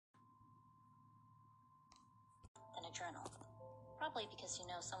journal. Probably because you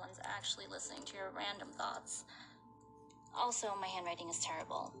know someone's actually listening to your random thoughts. Also, my handwriting is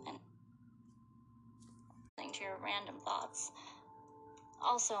terrible, and listening to your random thoughts.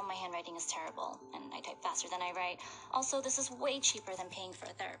 Also, my handwriting is terrible, and I type faster than I write. Also, this is way cheaper than paying for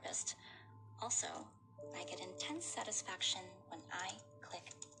a therapist. Also, I get intense satisfaction when I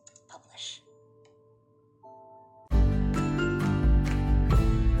click publish.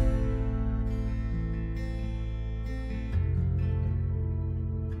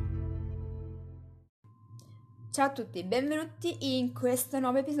 Ciao a tutti, benvenuti in questo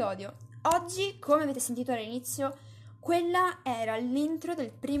nuovo episodio. Oggi, come avete sentito all'inizio, quella era l'intro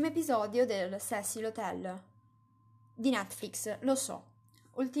del primo episodio del Cecil Hotel di Netflix, lo so.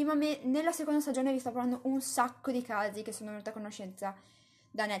 Ultimamente, nella seconda stagione vi sto parlando un sacco di casi che sono venuta a conoscenza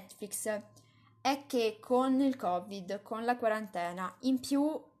da Netflix. È che con il Covid, con la quarantena, in più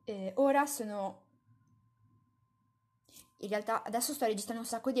ora sono... In realtà adesso sto registrando un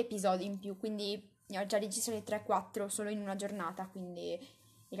sacco di episodi in più, quindi ne ho già registrati 3-4 solo in una giornata, quindi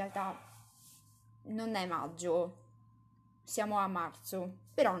in realtà non è maggio, siamo a marzo,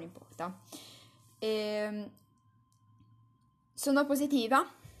 però non importa. Sono positiva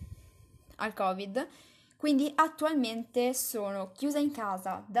al Covid, quindi attualmente sono chiusa in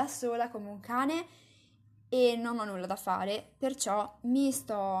casa da sola come un cane e non ho nulla da fare, perciò mi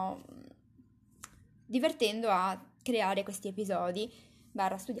sto divertendo a creare questi episodi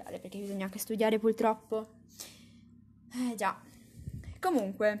 / studiare, perché bisogna anche studiare purtroppo. Già.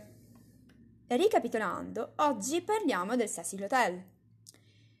 Comunque, ricapitolando, oggi parliamo del Cecil Hotel,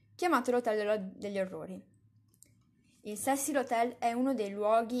 chiamato l'hotel degli orrori. Il Cecil Hotel è uno dei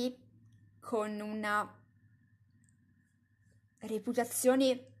luoghi con una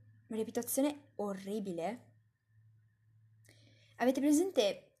reputazione orribile. Avete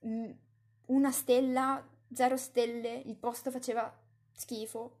presente una stella, 0 stelle, il posto faceva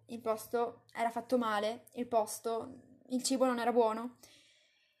schifo, il posto era fatto male, il cibo non era buono.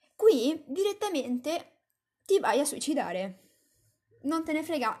 Qui direttamente ti vai a suicidare. Non te ne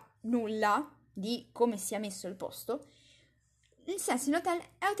frega nulla di come sia messo il posto. Il Cecil Hotel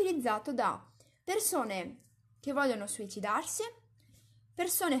è utilizzato da persone che vogliono suicidarsi,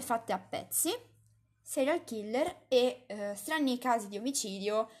 persone fatte a pezzi, serial killer e strani casi di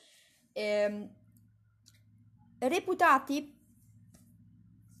omicidio reputati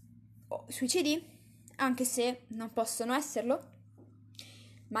suicidi, anche se non possono esserlo.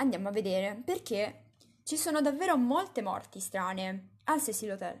 Ma andiamo a vedere, perché ci sono davvero molte morti strane al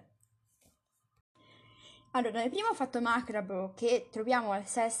Cecil Hotel. Allora, il primo fatto macabro che troviamo al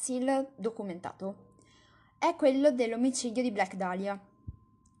Cecil documentato è quello dell'omicidio di Black Dahlia.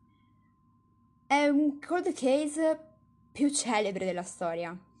 È un cold case più celebre della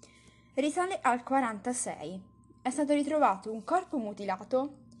storia. Risale al 1946. È stato ritrovato un corpo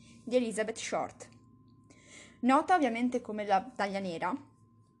mutilato di Elizabeth Short, nota ovviamente come la Dahlia Nera.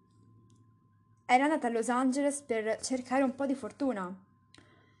 Era andata a Los Angeles per cercare un po' di fortuna.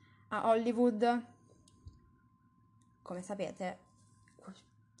 A Hollywood, come sapete,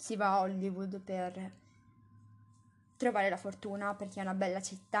 si va a Hollywood per trovare la fortuna, perché è una bella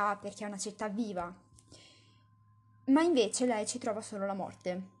città, perché è una città viva. Ma invece lei ci trova solo la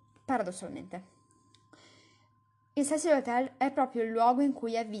morte, paradossalmente. Il Cecil Hotel è proprio il luogo in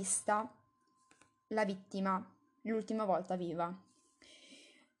cui è vista la vittima l'ultima volta viva.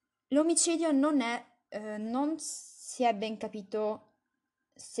 L'omicidio non si è ben capito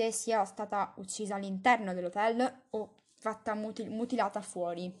se sia stata uccisa all'interno dell'hotel o fatta mutilata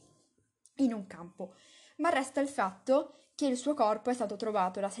fuori, in un campo, ma resta il fatto che il suo corpo è stato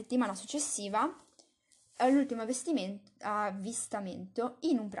trovato la settimana successiva all'ultimo avvistamento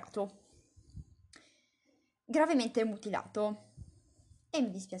in un prato, gravemente mutilato, e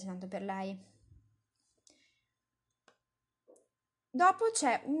mi dispiace tanto per lei. Dopo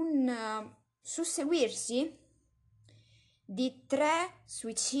c'è un susseguirsi di 3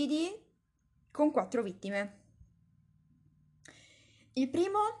 suicidi con 4 vittime. Il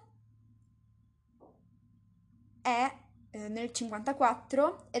primo è nel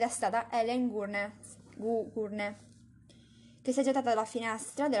 1954 ed è stata Ellen Gurney, che si è gettata dalla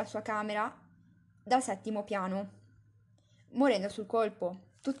finestra della sua camera dal 7° piano, morendo sul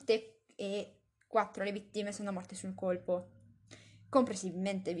colpo. Tutte e 4 le vittime sono morte sul colpo,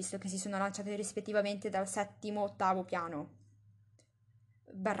 comprensibilmente, visto che si sono lanciate rispettivamente dal 7° e 8° piano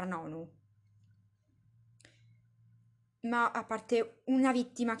 / nono. Ma a parte una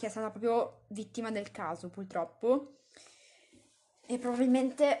vittima che è stata proprio vittima del caso, purtroppo, e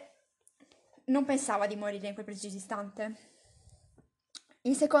probabilmente non pensava di morire in quel preciso istante.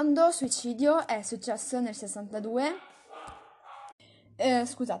 Il secondo suicidio è successo nel 62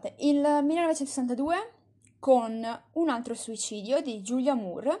 scusate, il 1962 con un altro suicidio di Julia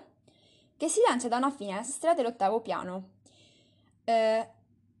Moore che si lancia da una finestra dell'8º piano,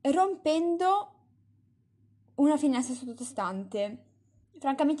 rompendo una finestra sottostante.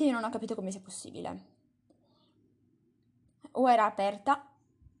 Francamente io non ho capito come sia possibile. O era aperta,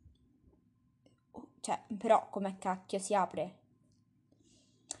 cioè, però come cacchio si apre?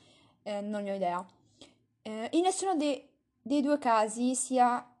 Non ne ho idea. In nessuno dei due casi si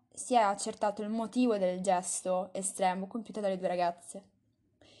è accertato il motivo del gesto estremo compiuto dalle due ragazze.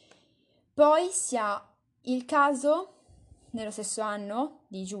 Poi si ha il caso, nello stesso anno,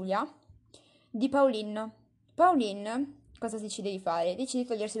 di Giulia, di Pauline. Pauline cosa decide di fare? Decide di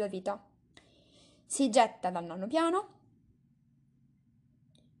togliersi la vita. Si getta dal 9º piano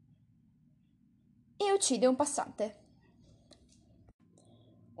e uccide un passante.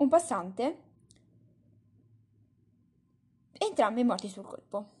 Un passante, entrambi morti sul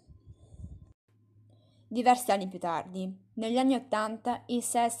colpo. Diversi anni più tardi, negli anni '80, il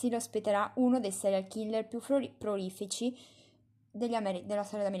Cecil ospiterà uno dei serial killer più prolifici della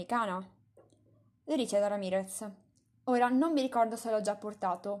storia americana, Richard Ramirez. Ora, non mi ricordo se l'ho già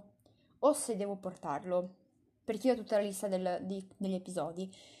portato o se devo portarlo, perché io ho tutta la lista degli episodi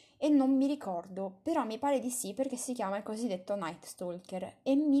e non mi ricordo, però mi pare di sì perché si chiama il cosiddetto Night Stalker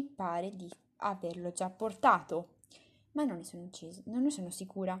e mi pare di averlo già portato, ma non ne sono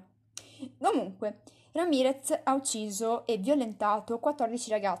sicura. Comunque, Ramirez ha ucciso e violentato 14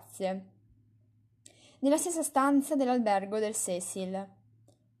 ragazze nella stessa stanza dell'albergo del Cecil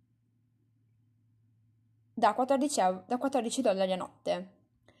da $14 a notte.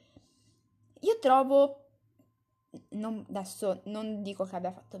 Io trovo, adesso non dico che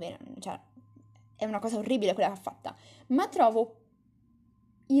abbia fatto bene, cioè è una cosa orribile quella che ha fatta, ma trovo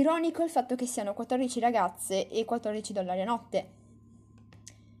ironico il fatto che siano 14 ragazze e $14 a notte.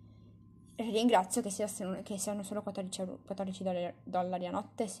 Ringrazio che siano solo $14 a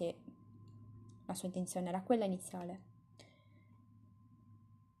notte se la sua intenzione era quella iniziale.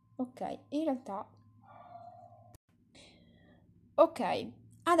 Ok, in realtà... Ok,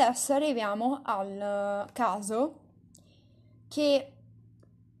 adesso arriviamo al caso che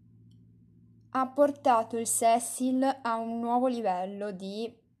ha portato il Cecil a un nuovo livello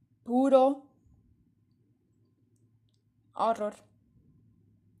di puro horror.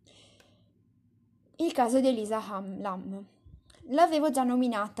 Il caso di Elisa Lam. L'avevo già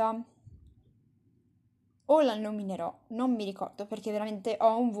nominata, o la nominerò, non mi ricordo perché veramente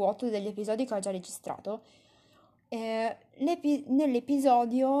ho un vuoto degli episodi che ho già registrato.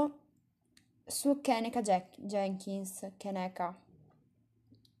 Nell'episodio su Kenneka Jenkins, Kenneka,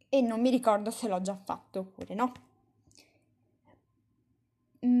 e non mi ricordo se l'ho già fatto oppure no.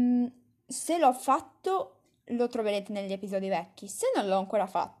 Se l'ho fatto lo troverete negli episodi vecchi, se non l'ho ancora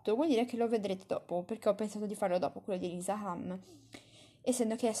fatto vuol dire che lo vedrete dopo, perché ho pensato di farlo dopo quello di Lisa Ham,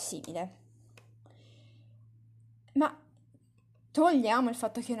 essendo che è simile. Ma togliamo il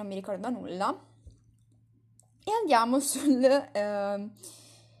fatto che io non mi ricordo nulla e andiamo sul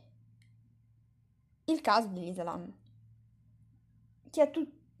il caso di Lisa Lam, che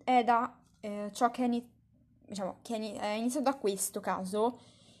è da ciò che è iniziato da questo caso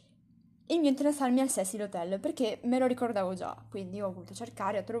il mio interessarmi al Cecil Hotel, perché me lo ricordavo già, quindi ho voluto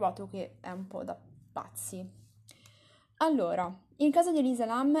cercare e ho trovato che è un po' da pazzi. Allora, il caso di Elisa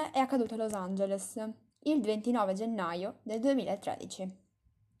Lam è accaduto a Los Angeles il 29 gennaio del 2013.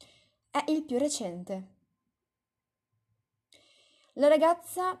 È il più recente. La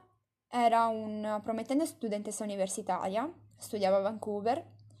ragazza era una promettente studentessa universitaria, studiava a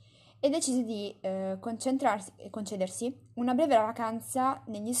Vancouver e decise di concedersi una breve vacanza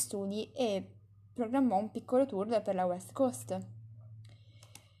negli studi e programmò un piccolo tour per la West Coast.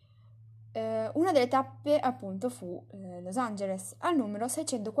 Una delle tappe appunto fu Los Angeles, al numero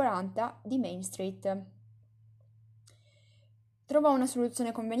 640 di Main Street. Trovò una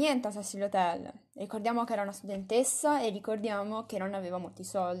soluzione conveniente a Cecil Hotel. Ricordiamo che era una studentessa e ricordiamo che non aveva molti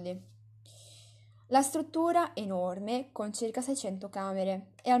soldi. La struttura enorme, con circa 600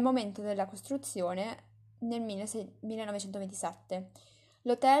 camere, è al momento della costruzione nel 1927.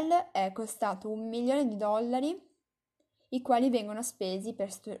 L'hotel è costato $1 milione, i quali vengono spesi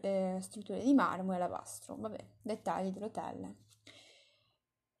per strutture di marmo e lavastro. Vabbè, dettagli dell'hotel.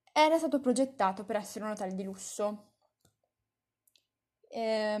 Era stato progettato per essere un hotel di lusso.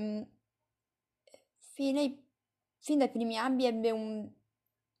 Fin dai primi anni ebbe un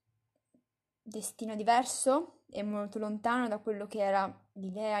destino diverso e molto lontano da quello che era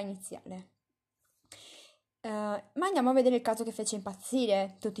l'idea iniziale. Ma andiamo a vedere il caso che fece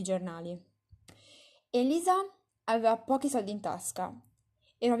impazzire tutti i giornali. Elisa aveva pochi soldi in tasca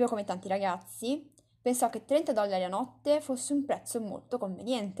e proprio come tanti ragazzi, pensò che $30 a notte fosse un prezzo molto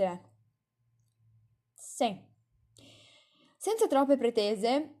conveniente. Sì. Senza troppe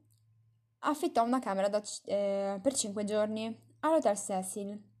pretese, affittò una camera per 5 giorni all'Hotel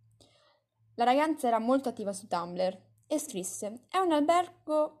Cecil. La ragazza era molto attiva su Tumblr e scrisse: "È un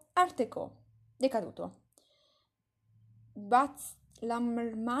albergo Art Deco, decaduto. Baz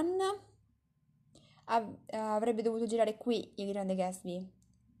Lammerman avrebbe dovuto girare qui il grande Gatsby."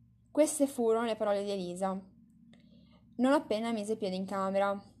 Queste furono le parole di Elisa, non appena mise piede in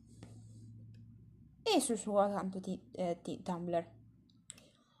camera e sul suo account Tumblr.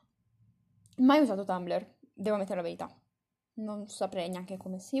 Mai usato Tumblr, devo mettere la verità. Non saprei neanche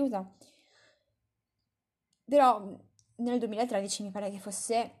come si usa. Però nel 2013 mi pare che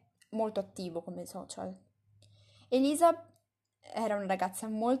fosse molto attivo come social. Elisa era una ragazza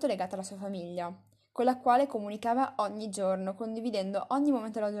molto legata alla sua famiglia, con la quale comunicava ogni giorno, condividendo ogni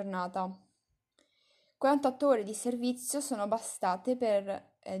momento della giornata. 48 ore di servizio sono bastate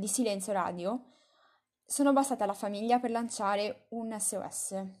di silenzio radio, sono bastate alla famiglia per lanciare un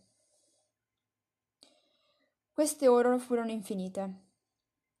SOS. Queste ore furono infinite.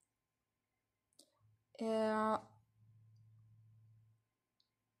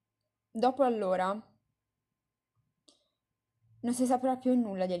 Dopo allora non si saprà più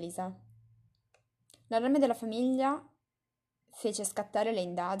nulla di Elisa. L'allarme della famiglia fece scattare le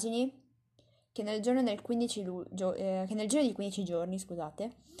indagini che nel giro di 15 giorni,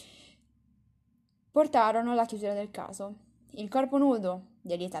 portarono alla chiusura del caso. Il corpo nudo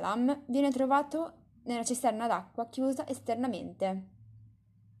di Elisa Lam viene trovato nella cisterna d'acqua chiusa esternamente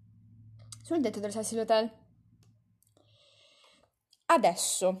sul tetto del Cecil Hotel.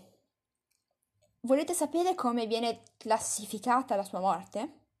 Adesso, volete sapere come viene classificata la sua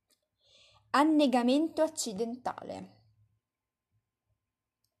morte? Annegamento accidentale.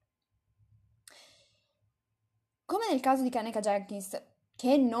 Come nel caso di Kaneka Jenkins,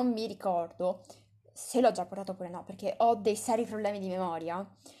 che non mi ricordo se l'ho già portato oppure no, perché ho dei seri problemi di memoria,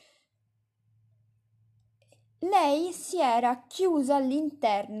 lei si era chiusa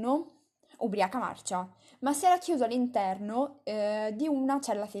all'interno, ubriaca marcia, ma si era chiusa all'interno di una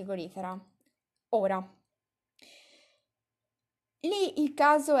cella frigorifera. Ora, lì il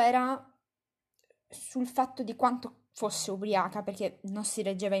caso era sul fatto di quanto fosse ubriaca, perché non si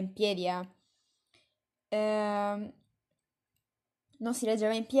reggeva in piedi, non si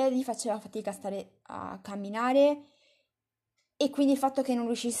reggeva in piedi, faceva fatica a camminare e quindi il fatto che non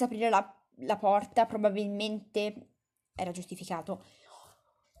riuscisse a aprire la porta probabilmente era giustificato.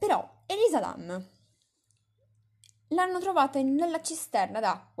 Però Elisa Lam l'hanno trovata nella cisterna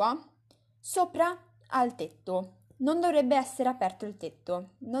d'acqua sopra al tetto. Non dovrebbe essere aperto il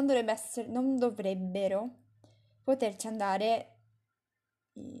tetto, non dovrebbero poterci andare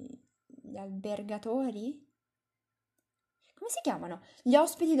gli albergatori? Come si chiamano? Gli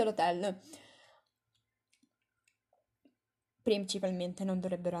ospiti dell'hotel. Principalmente non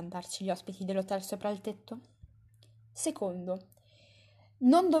dovrebbero andarci gli ospiti dell'hotel sopra il tetto. Secondo,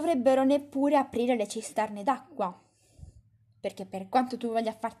 non dovrebbero neppure aprire le cisterne d'acqua, perché per quanto tu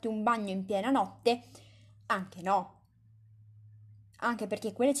voglia farti un bagno in piena notte, anche no. Anche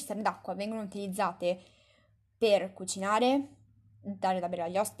perché quelle cisterne d'acqua vengono utilizzate per cucinare, dare da bere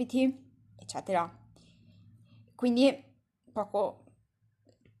agli ospiti, eccetera. Quindi poco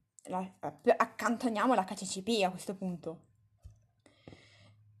accantoniamo la KCCP a questo punto.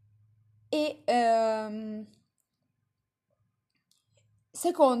 E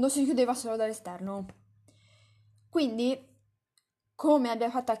secondo, si chiudeva solo dall'esterno. Quindi, come abbia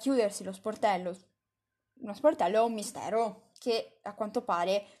fatto a chiudersi lo sportello? Uno sportello è un mistero che a quanto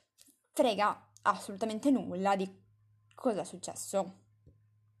pare frega assolutamente nulla di cosa è successo.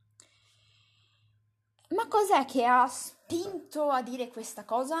 Ma cos'è che ha spinto a dire questa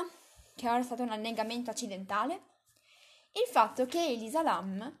cosa? Che era stato un annegamento accidentale? Il fatto che Elisa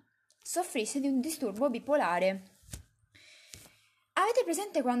Lam soffrisse di un disturbo bipolare. Avete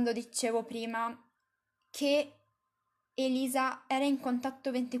presente quando dicevo prima che Elisa era in contatto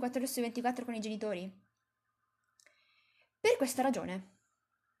 24 ore su 24 con i genitori? Per questa ragione.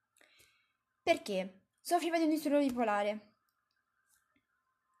 Perché soffriva di un disturbo bipolare.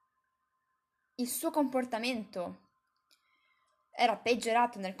 Il suo comportamento era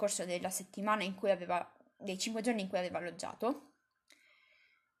peggiorato nel corso della settimana dei 5 giorni in cui aveva alloggiato,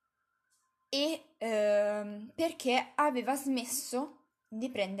 e perché aveva smesso di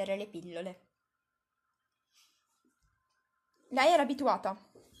prendere le pillole. Lei era abituata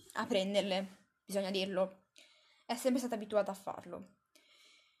a prenderle, bisogna dirlo, è sempre stata abituata a farlo.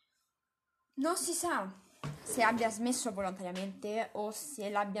 Non si sa se abbia smesso volontariamente o se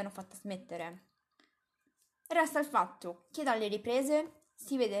l'abbiano fatta smettere. Resta il fatto che dalle riprese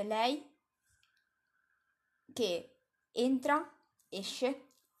si vede lei che entra, esce,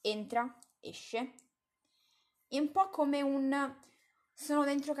 un po' come un sono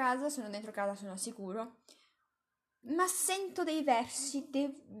dentro casa, sono sicuro, ma sento dei versi,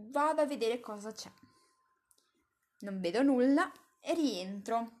 vado a vedere cosa c'è. Non vedo nulla e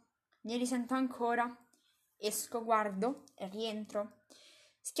rientro, ne risento ancora, esco, guardo e rientro.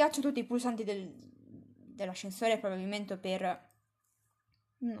 Schiaccio tutti i pulsanti dell'ascensore probabilmente per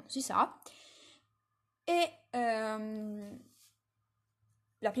non si sa. E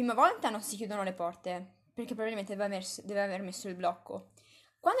la prima volta non si chiudono le porte perché probabilmente deve aver messo il blocco.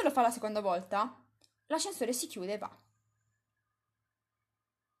 Quando lo fa la seconda volta, l'ascensore si chiude e va.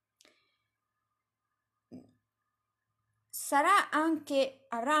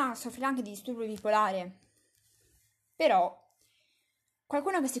 Soffrirà anche di disturbo bipolare, però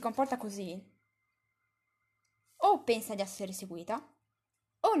qualcuno che si comporta così o pensa di essere seguita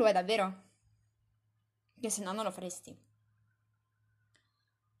o lo è davvero, che se no non lo faresti.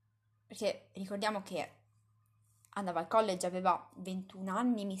 Perché ricordiamo che andava al college, aveva 21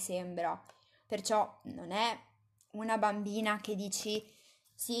 anni mi sembra, perciò non è una bambina che dici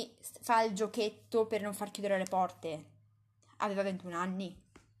sì, fa il giochetto per non far chiudere le porte. Aveva 21 anni.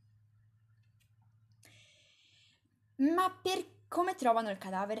 Ma per come trovano il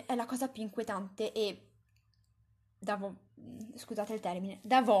cadavere è la cosa più inquietante e scusate il termine,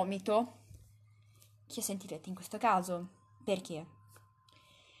 da vomito che sentirete in questo caso. Perché?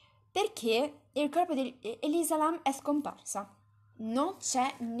 Perché il corpo di Elisa Lam è scomparsa. Non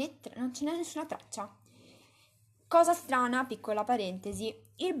ce n'è nessuna traccia. Cosa strana, piccola parentesi,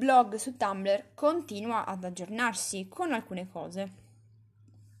 il blog su Tumblr continua ad aggiornarsi con alcune cose.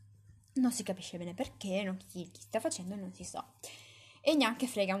 Non si capisce bene perché, chi sta facendo non si sa. E neanche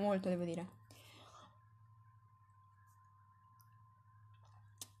frega molto, devo dire.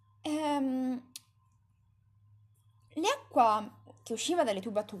 L'acqua che usciva dalle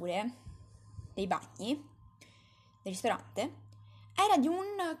tubature dei bagni del ristorante era di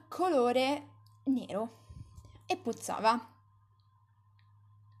un colore nero e puzzava.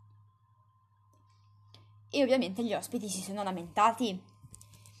 E ovviamente gli ospiti si sono lamentati.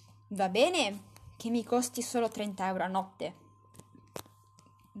 Va bene che mi costi solo 30 euro a notte,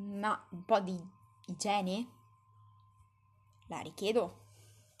 ma un po' di igiene la richiedo.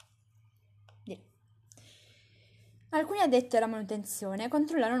 Alcuni addetti alla manutenzione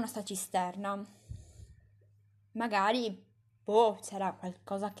controllarono sta cisterna. Magari, c'era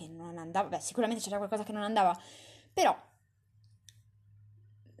qualcosa che non andava. Beh, sicuramente c'era qualcosa che non andava. Però,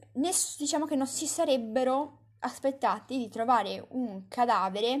 diciamo che non si sarebbero aspettati di trovare un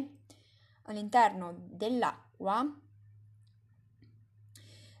cadavere all'interno dell'acqua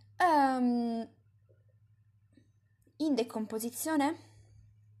in decomposizione?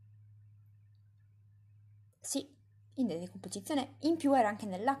 Sì, in decomposizione, in più era anche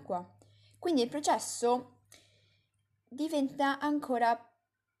nell'acqua. Quindi il processo diventa ancora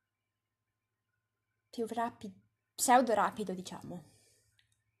più pseudo rapido, diciamo.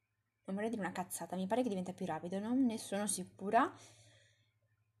 Non vorrei dire una cazzata, mi pare che diventa più rapido, non ne sono sicura.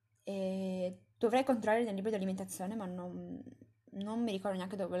 Dovrei controllare nel libro di alimentazione, ma non mi ricordo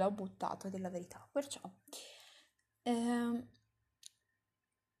neanche dove l'ho buttato, della verità. Perciò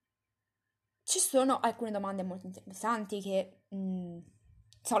ci sono alcune domande molto interessanti che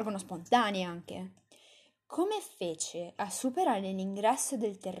sorgono spontanee anche. Come fece a superare l'ingresso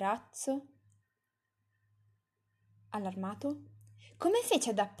del terrazzo allarmato? Come fece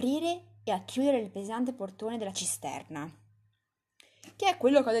ad aprire e a chiudere il pesante portone della cisterna? Che è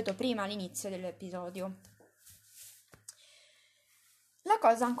quello che ho detto prima all'inizio dell'episodio. La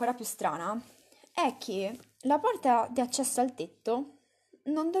cosa ancora più strana è che la porta di accesso al tetto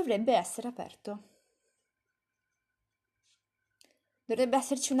non dovrebbe essere aperto. Dovrebbe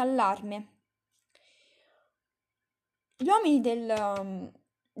esserci un allarme. Gli uomini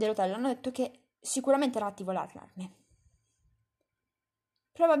dell'hotel hanno detto che sicuramente era attivo l'allarme.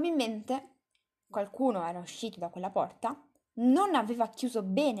 Probabilmente qualcuno era uscito da quella porta, non aveva chiuso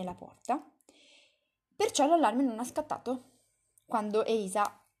bene la porta, perciò l'allarme non ha scattato quando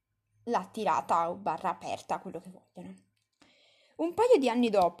Elisa l'ha tirata o barra aperta, quello che vogliono. Un paio di anni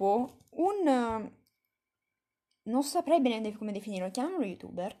dopo, non saprei bene come definirlo, chiamiamolo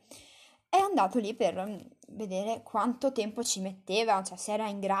youtuber, è andato lì per vedere quanto tempo ci metteva, cioè se era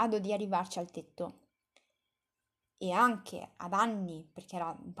in grado di arrivarci al tetto. E anche ad anni, perché era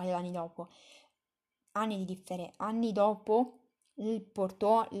un paio d'anni dopo, anni dopo,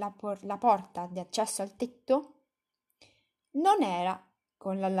 la porta di accesso al tetto non era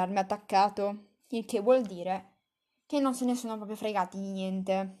con l'allarme attaccato, il che vuol dire che non se ne sono proprio fregati di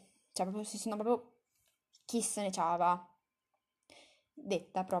niente. Cioè, proprio si sono proprio chi se ne ciava.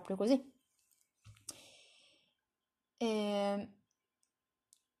 Detta proprio così. E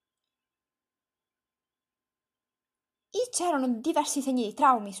c'erano diversi segni di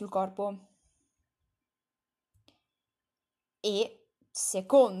traumi sul corpo. E,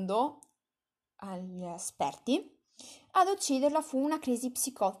 secondo agli esperti, ad ucciderla fu una crisi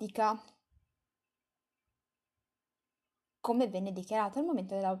psicotica, come venne dichiarato al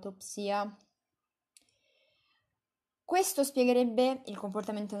momento dell'autopsia. Questo spiegherebbe il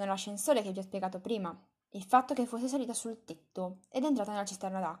comportamento nell'ascensore che vi ho spiegato prima, il fatto che fosse salita sul tetto ed entrata nella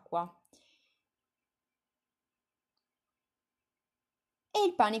cisterna d'acqua. E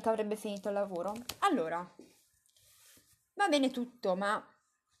il panico avrebbe finito il lavoro. Allora, va bene tutto, ma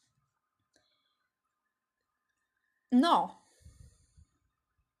no.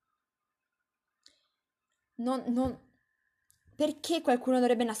 Non. Perché qualcuno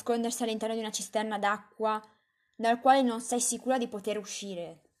dovrebbe nascondersi all'interno di una cisterna d'acqua dal quale non sei sicura di poter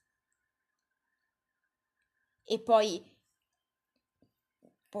uscire? E poi,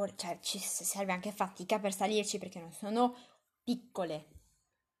 cioè, ci serve anche fatica per salirci perché non sono piccole.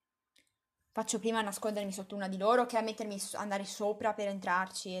 Faccio prima a nascondermi sotto una di loro che a andare sopra per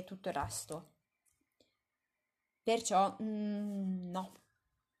entrarci e tutto il resto. Perciò, no.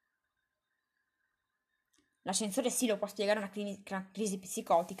 L'ascensore sì lo può spiegare una crisi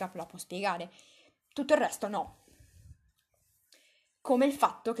psicotica, la può spiegare. Tutto il resto no. Come il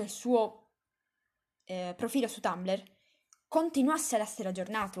fatto che il suo profilo su Tumblr continuasse ad essere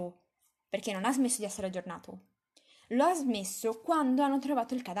aggiornato, perché non ha smesso di essere aggiornato. Lo ha smesso quando hanno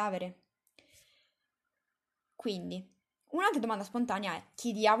trovato il cadavere. Quindi, un'altra domanda spontanea è: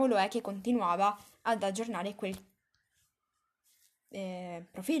 chi diavolo è che continuava ad aggiornare quel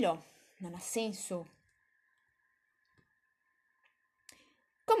profilo? Non ha senso.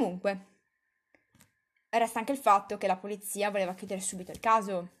 Comunque, resta anche il fatto che la polizia voleva chiudere subito il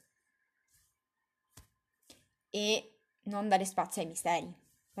caso e non dare spazio ai misteri.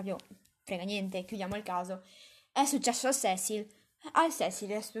 Proprio frega niente, chiudiamo il caso. È successo a Cecil. Al Cecil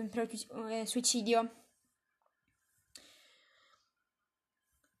è suicidio.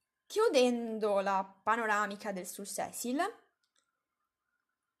 Chiudendo la panoramica sul Cecil,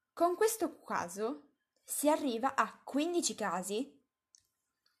 con questo caso si arriva a 15 casi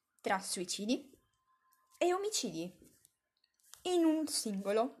tra suicidi e omicidi in un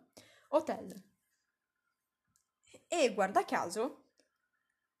singolo hotel. E guarda caso,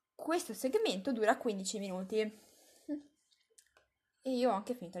 questo segmento dura 15 minuti. E io ho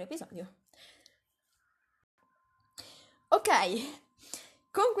anche finito l'episodio. Ok,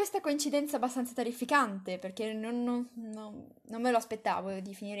 con questa coincidenza abbastanza terrificante, perché non me lo aspettavo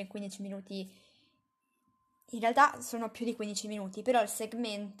di finire in 15 minuti. In realtà sono più di 15 minuti, però il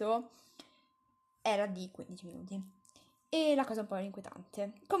segmento era di 15 minuti. E la cosa è un po'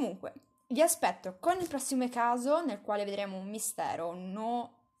 inquietante. Comunque, vi aspetto con il prossimo caso nel quale vedremo un mistero, non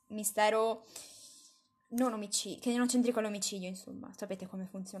omicidio, che non c'entri con l'omicidio, insomma, sapete come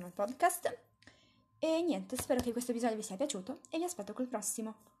funziona il podcast. E niente, spero che questo episodio vi sia piaciuto e vi aspetto col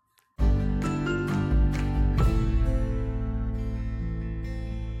prossimo.